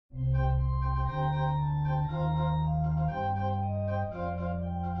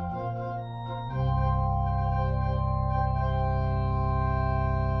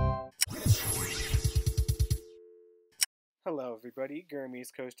Hello everybody,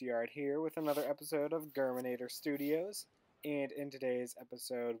 Gurmy's Coast Yard here with another episode of Germanator Studios. And in today's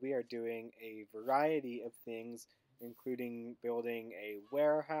episode we are doing a variety of things, including building a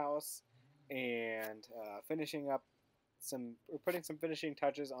warehouse and we're putting some finishing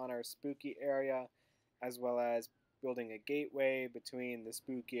touches on our spooky area, as well as building a gateway between the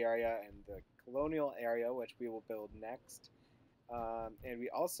spooky area and the colonial area, which we will build next. And we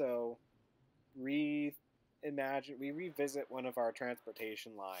also we revisit one of our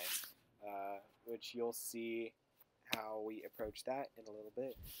transportation lines, which you'll see how we approach that in a little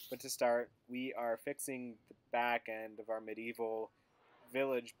bit. But to start, we are fixing the back end of our medieval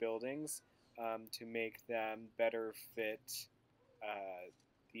village buildings to make them better fit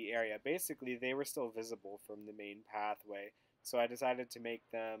the area. Basically, they were still visible from the main pathway, so I decided to make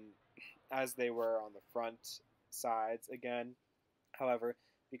them as they were on the front sides again. However,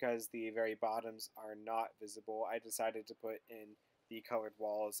 because the very bottoms are not visible, I decided to put in the colored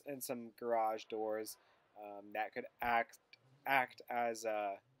walls and some garage doors that could act as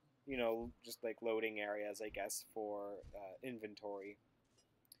just like loading areas, I guess, for inventory.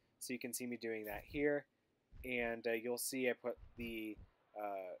 So you can see me doing that here, and you'll see I put the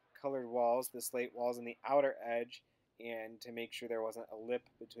colored walls, the slate walls, on the outer edge, and to make sure there wasn't a lip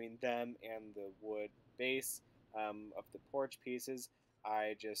between them and the wood base of the porch pieces,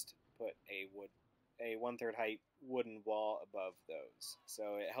 I just put a 1/3 height wooden wall above those.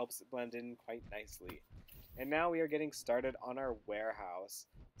 So it helps it blend in quite nicely. And now we are getting started on our warehouse.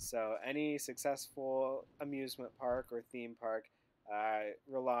 So any successful amusement park or theme park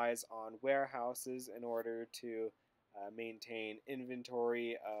relies on warehouses in order to maintain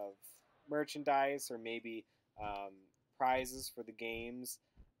inventory of merchandise, or maybe prizes for the games,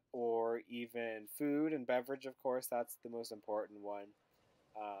 or even food and beverage. Of course, that's the most important one.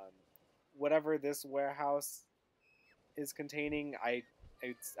 Um, Whatever this warehouse is containing, I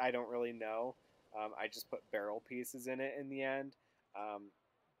don't really know. I just put barrel pieces in it in the end. Um,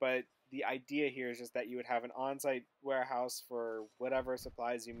 but the idea here is just that you would have an on-site warehouse for whatever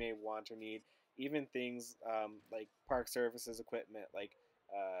supplies you may want or need, even things like park services equipment, like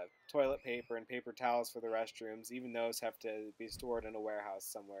toilet paper and paper towels for the restrooms. Even those have to be stored in a warehouse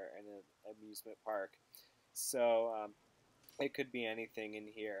somewhere in an amusement park. So it could be anything in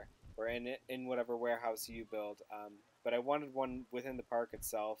here, or in whatever warehouse you build. But I wanted one within the park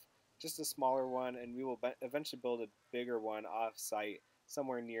itself, just a smaller one, and we will eventually build a bigger one off-site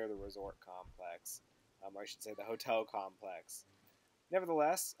somewhere near the resort complex, or I should say the hotel complex.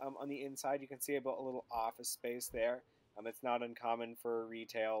 Nevertheless, on the inside you can see I built a little office space there. It's not uncommon for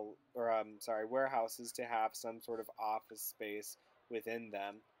warehouses to have some sort of office space within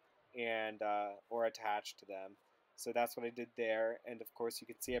them, and or attached to them. So that's what I did there, and of course you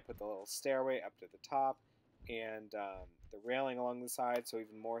can see I put the little stairway up to the top, and the railing along the side, so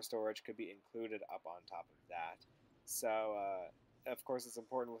even more storage could be included up on top of that. So of course it's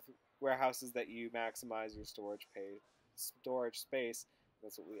important with warehouses that you maximize your storage space.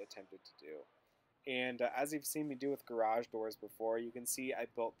 That's what we attempted to do. And as you've seen me do with garage doors before, you can see I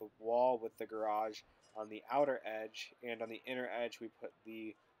built the wall with the garage on the outer edge, and on the inner edge we put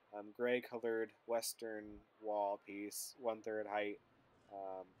the gray colored western wall piece, 1/3 height,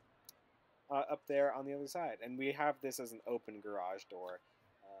 up there on the other side. And we have this as an open garage door.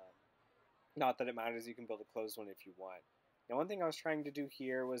 Not that it matters, you can build a closed one if you want. Now, one thing I was trying to do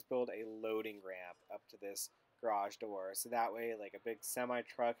here was build a loading ramp up to this garage door, so that way like a big semi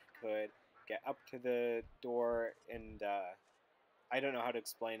truck could get up to the door, and I don't know how to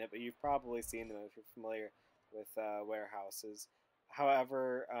explain it, but you've probably seen them if you're familiar with warehouses.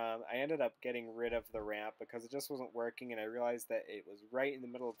 However, I ended up getting rid of the ramp because it just wasn't working, and I realized that it was right in the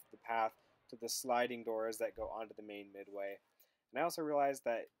middle of the path to the sliding doors that go onto the main midway. And I also realized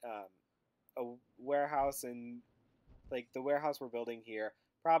that a warehouse the warehouse we're building here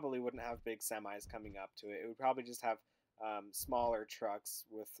probably wouldn't have big semis coming up to it. It would probably just have smaller trucks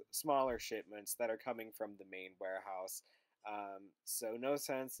with smaller shipments that are coming from the main warehouse. So no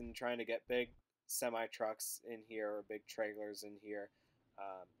sense in trying to get big semi trucks in here or big trailers in here.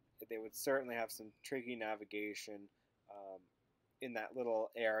 They would certainly have some tricky navigation in that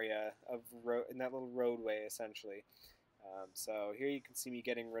little area in that little roadway, essentially. So here you can see me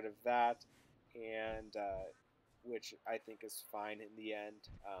getting rid of that, and which I think is fine in the end.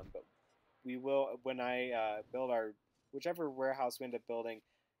 But we will, when I build whichever warehouse we end up building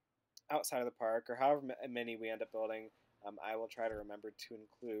outside of the park, or however many we end up building, I will try to remember to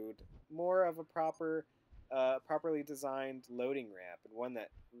include more of a properly designed loading ramp, and one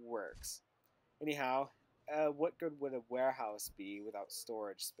that works. Anyhow, what good would a warehouse be without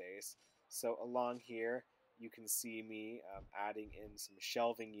storage space? So along here, you can see me adding in some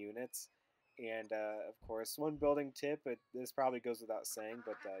shelving units. And of course, one building tip, this probably goes without saying,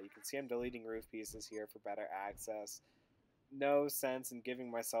 but you can see I'm deleting roof pieces here for better access. No sense in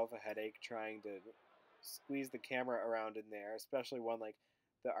giving myself a headache trying to squeeze the camera around in there, especially one like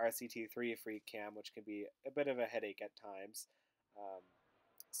the RCT3 free cam, which can be a bit of a headache at times. Um,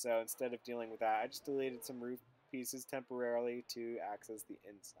 so instead of dealing with that, I just deleted some roof pieces temporarily to access the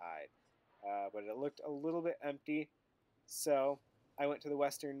inside. But it looked a little bit empty, so I went to the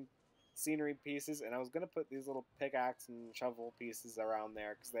western scenery pieces, and I was going to put these little pickaxe and shovel pieces around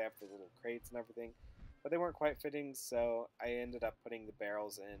there because they have the little crates and everything, but they weren't quite fitting, so I ended up putting the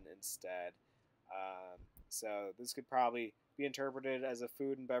barrels in instead. So this could probably be interpreted as a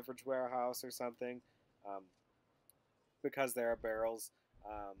food and beverage warehouse or something, um, because there are barrels.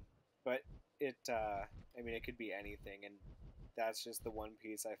 But I mean, it could be anything, and that's just the one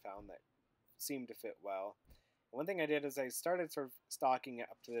piece I found that seemed to fit well. One thing I did is I started sort of stocking it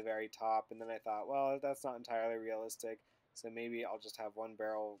up to the very top, and then I thought, well, that's not entirely realistic, so maybe I'll just have one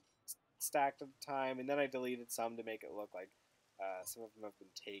barrel stacked at a time, and then I deleted some to make it look like some of them have been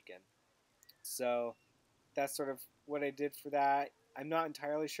taken. So that's sort of what I did for that. I'm not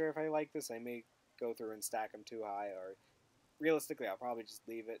entirely sure if I like this. I may go through and stack them too high, or realistically, I'll probably just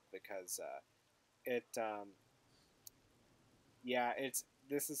leave it because it, yeah,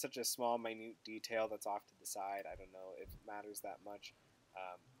 this is such a small, minute detail that's off to the side. I don't know if it matters that much.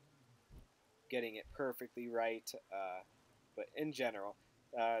 Um, Getting it perfectly right, but in general,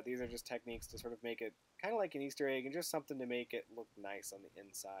 these are just techniques to sort of make it kind of like an Easter egg and just something to make it look nice on the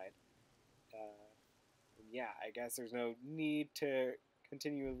inside. Yeah, I guess there's no need to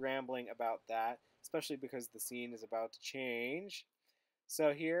continue rambling about that, especially because the scene is about to change.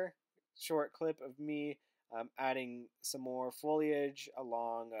 So here, short clip of me adding some more foliage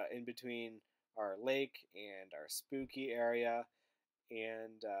along in between our lake and our spooky area,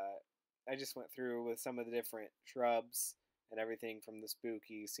 and I just went through with some of the different shrubs and everything from the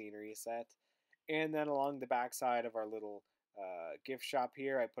spooky scenery set. And then along the backside of our little gift shop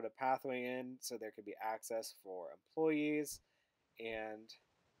here, I put a pathway in so there could be access for employees, and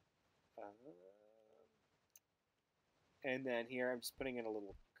uh, and then here I'm just putting in a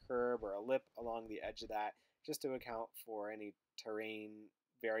little curb or a lip along the edge of that just to account for any terrain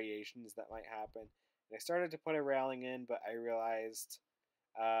variations that might happen. And I started to put a railing in, but I realized,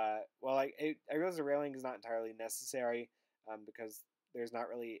 well, I realized the railing is not entirely necessary because there's not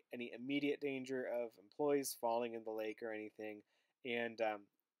really any immediate danger of employees falling in the lake or anything. And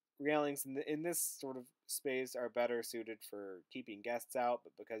railings in this sort of space are better suited for keeping guests out,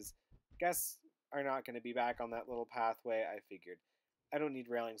 but because guests are not going to be back on that little pathway, I figured I don't need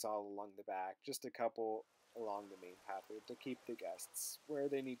railings all along the back, just a couple along the main pathway to keep the guests where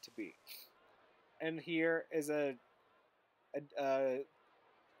they need to be. And here is a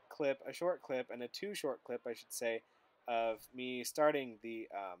clip, a short clip, and a two short clip, I should say, of me starting the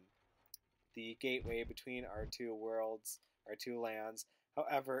gateway between our two worlds, our two lands.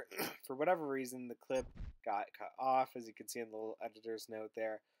 However, for whatever reason, the clip got cut off, as you can see in the little editor's note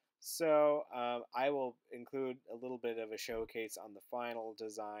there. So I will include a little bit of a showcase on the final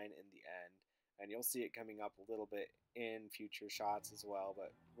design in the end, and you'll see it coming up a little bit in future shots as well,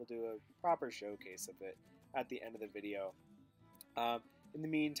 but we'll do a proper showcase of it at the end of the video. In the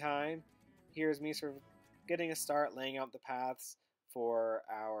meantime, here's me sort of getting a start laying out the paths for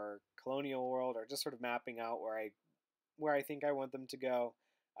our colonial world, or just sort of mapping out where I think I want them to go.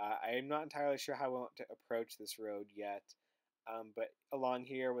 I'm not entirely sure how I want to approach this road yet, but along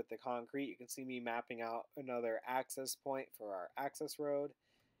here with the concrete, you can see me mapping out another access point for our access road,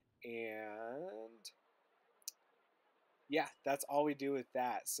 and yeah, that's all we do with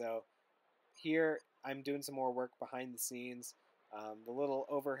that. So here I'm doing some more work behind the scenes. The little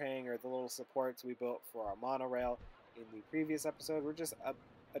overhang or the little supports we built for our monorail in the previous episode, we're just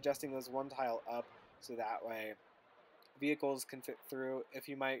adjusting those one tile up so that way vehicles can fit through. If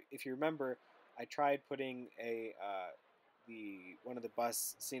you remember, I tried putting one of the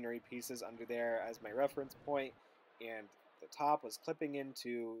bus scenery pieces under there as my reference point, and the top was clipping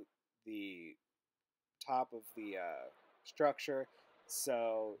into the top of the structure.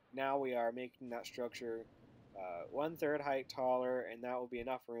 So now we are making that structure 1/3 height taller, and that will be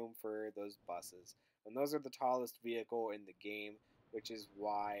enough room for those buses. And those are the tallest vehicle in the game, which is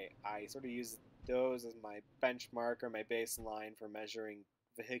why I sort of use those as my benchmark or my baseline for measuring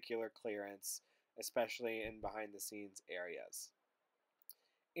vehicular clearance, especially in behind the scenes areas.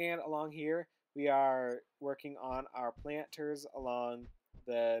 And along here, we are working on our planters along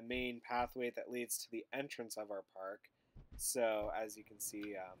the main pathway that leads to the entrance of our park. So as you can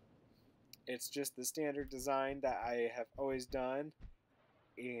see, It's just the standard design that I have always done,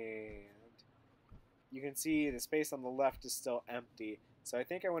 and you can see the space on the left is still empty. So I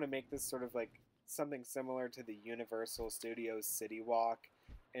think I want to make this sort of like something similar to the Universal Studios City Walk,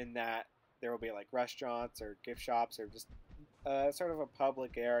 in that there will be like restaurants or gift shops or just sort of a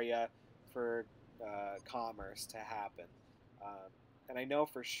public area for commerce to happen. And I know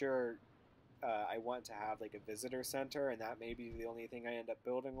for sure I want to have like a visitor center, and that may be the only thing I end up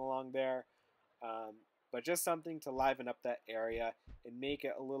building along there. Um, but just something to liven up that area and make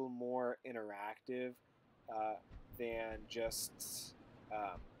it a little more interactive uh, than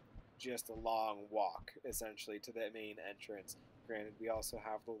um, just a long walk, essentially, to the main entrance. Granted, we also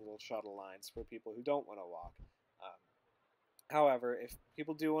have the little shuttle lines for people who don't want to walk. Um, However, if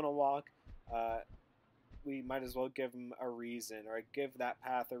people do want to walk, uh, we might as well give them a reason, or give that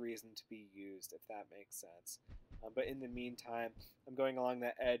path a reason to be used, if that makes sense. But in the meantime, I'm going along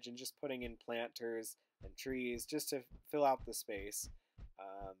that edge and just putting in planters and trees just to fill out the space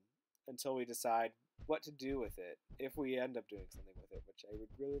um, until we decide what to do with it, if we end up doing something with it, which I would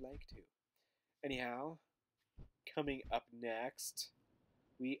really like to. Anyhow, coming up next,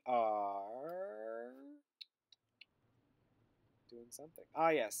 we are doing something. Ah,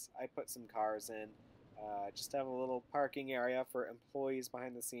 yes, I put some cars in. Just have a little parking area for employees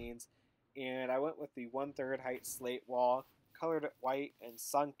behind the scenes. And I went with the 1/3 height slate wall, colored it white, and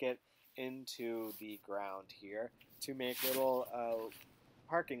sunk it into the ground here to make little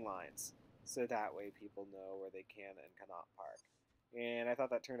parking lines. So that way people know where they can and cannot park. And I thought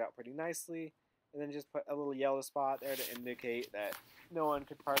that turned out pretty nicely. And then just put a little yellow spot there to indicate that no one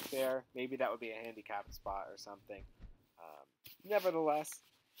could park there. Maybe that would be a handicapped spot or something. Nevertheless,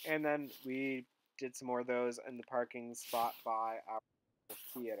 and then we did some more of those in the parking spot by our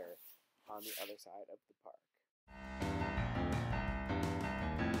theater on the other side of the park.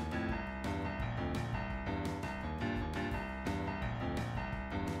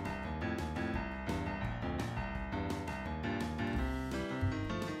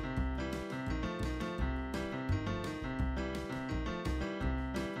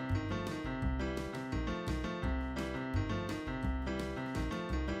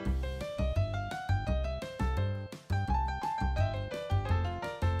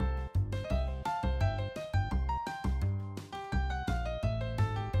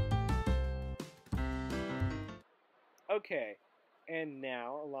 Okay, and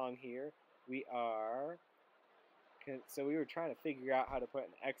now along here we are. So we were trying to figure out how to put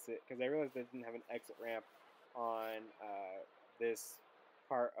an exit, because I realized I didn't have an exit ramp on this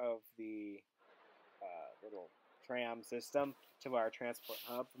part of the little tram system to our transport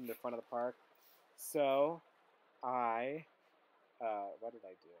hub from the front of the park. So what did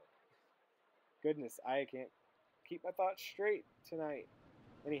I do? Goodness, I can't keep my thoughts straight tonight.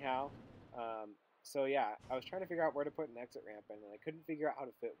 Anyhow, so yeah, I was trying to figure out where to put an exit ramp in, and I couldn't figure out how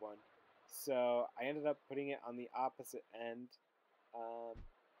to fit one. So I ended up putting it on the opposite end. Um,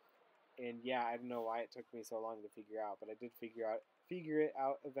 and yeah, I don't know why it took me so long to figure out, but I did figure it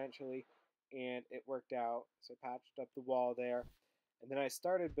out eventually, and it worked out. So I patched up the wall there, and then I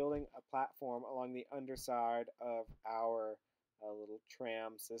started building a platform along the underside of our little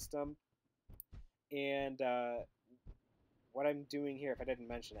tram system. And what I'm doing here, if I didn't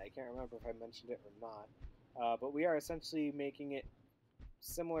mention it, I can't remember if I mentioned it or not, but we are essentially making it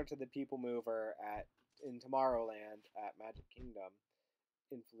similar to the PeopleMover in Tomorrowland at Magic Kingdom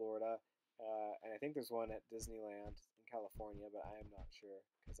in Florida, and I think there's one at Disneyland in California, but I am not sure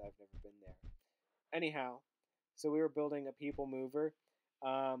because I've never been there. Anyhow, so we were building a PeopleMover,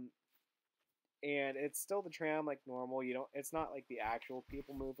 um, and it's still the tram like normal. You don't. It's not like the actual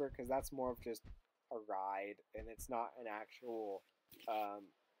PeopleMover, because that's more of just a ride, and it's not an actual.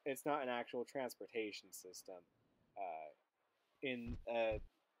 It's not an actual transportation system, in a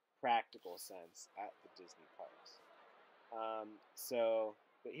practical sense at the Disney parks.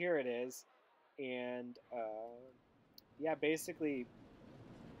 But here it is, and yeah, basically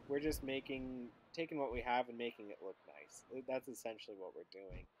we're just taking what we have and making it look nice. That's essentially what we're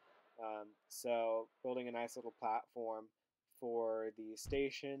doing. So building a nice little platform for the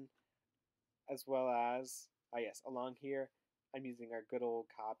station, as well as, yes, along here, I'm using our good old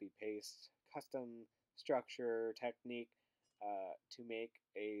copy paste custom structure technique to make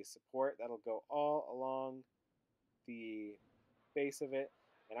a support that'll go all along the base of it.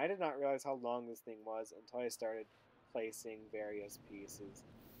 And I did not realize how long this thing was until I started placing various pieces.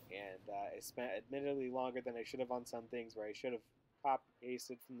 And I spent admittedly longer than I should have on some things where I should have copy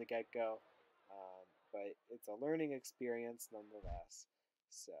pasted from the get go. But it's a learning experience nonetheless.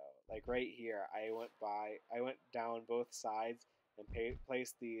 So, like right here, I went down both sides and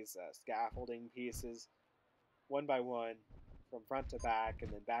place these scaffolding pieces one by one from front to back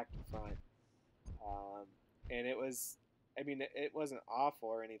and then back to front. Um, and it was, I mean, it wasn't awful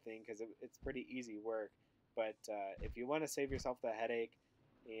or anything because it's pretty easy work. But if you want to save yourself the headache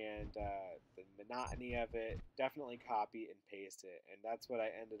and the monotony of it, definitely copy and paste it. And that's what I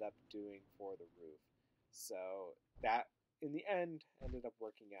ended up doing for the roof. So that, in the end, ended up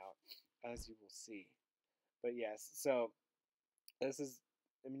working out, as you will see. But yes, so this is,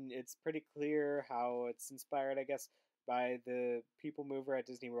 I mean, it's pretty clear how it's inspired, I guess, by the PeopleMover at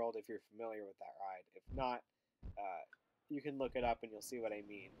Disney World if you're familiar with that ride. If not, you can look it up and you'll see what I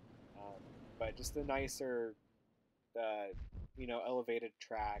mean. Um, but just a nicer, uh, elevated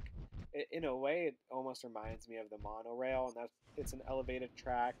track. In a way, it almost reminds me of the monorail, and that's it's an elevated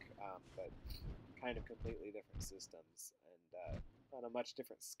track, but kind of completely different systems and on a much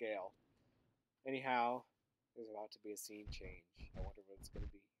different scale. Anyhow, there's about to be a scene change. I wonder what it's going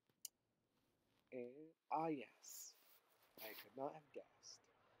to be. And, yes, I could not have guessed.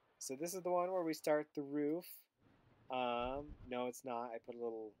 So this is the one where we start the roof. No, it's not. I put a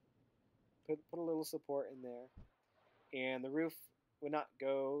little put a little support in there, and the roof would not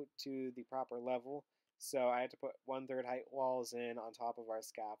go to the proper level, so I had to put 1/3 height walls in on top of our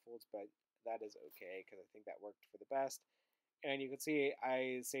scaffolds, but that is okay because I think that worked for the best. And you can see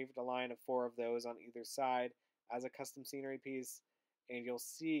I saved a line of 4 of those on either side as a custom scenery piece, and you'll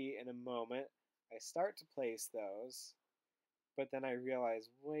see in a moment I start to place those, but then I realize,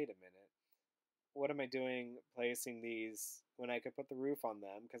 wait a minute, what am I doing placing these when I could put the roof on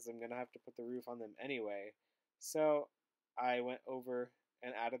them, because I'm going to have to put the roof on them anyway. So I went over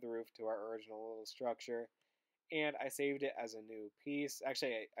and added the roof to our original little structure, and I saved it as a new piece.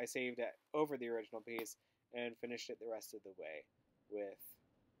 Actually, I saved it over the original piece and finished it the rest of the way with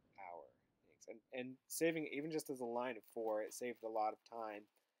our things. And saving it, even just as a line of 4, it saved a lot of time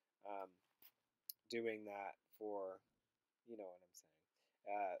um, doing that for, you know what I'm saying.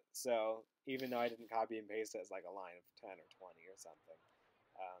 So even though I didn't copy and paste it as like a line of 10 or 20 or something,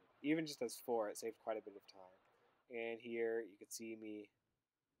 even just as 4, it saved quite a bit of time. And here you can see me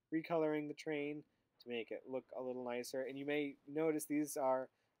recoloring the train to make it look a little nicer. And you may notice this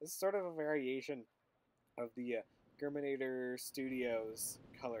is sort of a variation of the Germanator Studios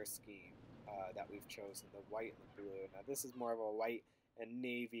color scheme that we've chosen, the white and the blue. Now this is more of a white and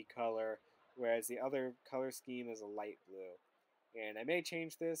navy color, whereas the other color scheme is a light blue. And I may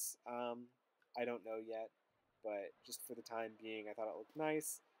change this, I don't know yet, but just for the time being, I thought it looked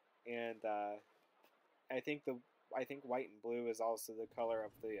nice. And I think white and blue is also the color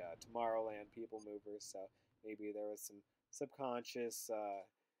of the Tomorrowland PeopleMover, so maybe there was some subconscious,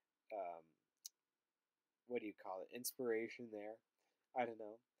 what do you call it, inspiration there. I don't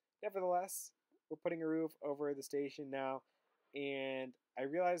know. Nevertheless, we're putting a roof over the station now, and I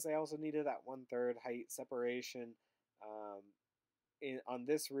realized I also needed that 1/3 height separation um, on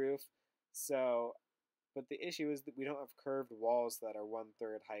this roof. So, but the issue is that we don't have curved walls that are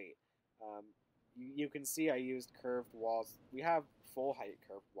 1/3 height. Um, you can see I used curved walls. We have full height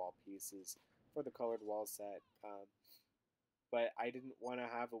curved wall pieces for the colored wall set, but I didn't want to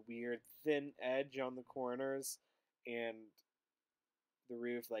have a weird thin edge on the corners and the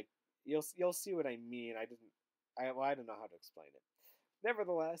roof. Like you'll see what I mean. I don't know how to explain it.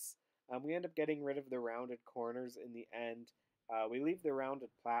 Nevertheless, we end up getting rid of the rounded corners in the end. We leave the rounded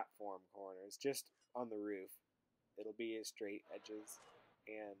platform corners just on the roof. It'll be straight edges,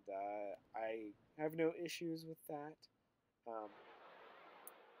 and I have no issues with that. Um,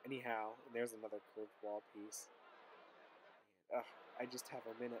 anyhow, there's another curved wall piece. And, I just have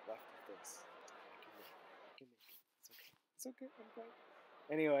a minute left of this. I can make it. It's okay. It's okay. I'm fine.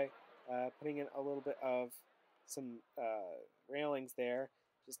 Anyway, putting in a little bit of some railings there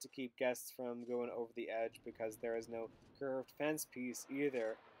just to keep guests from going over the edge because there is no curved fence piece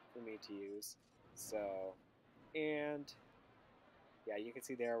either for me to use. So, and yeah, you can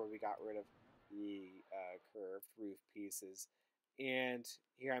see there where we got rid of the curved roof pieces. And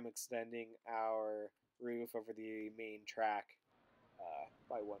here I'm extending our roof over the main track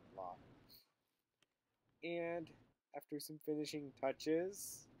by 1 block. And after some finishing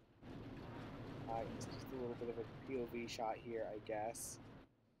touches, it's just a little bit of a POV shot here, I guess.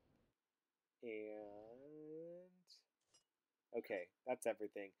 And okay, that's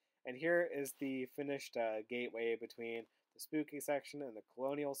everything. And here is the finished gateway between the spooky section and the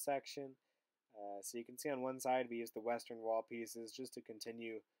colonial section. So you can see on one side we used the western wall pieces just to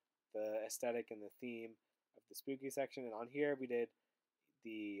continue the aesthetic and the theme of the spooky section. And on here we did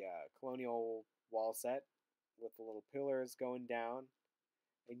the colonial wall set with the little pillars going down.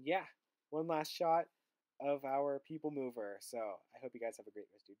 And yeah, one last shot of our People Mover. So I hope you guys have a great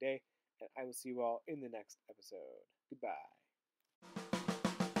rest of your day, and I will see you all in the next episode. Goodbye.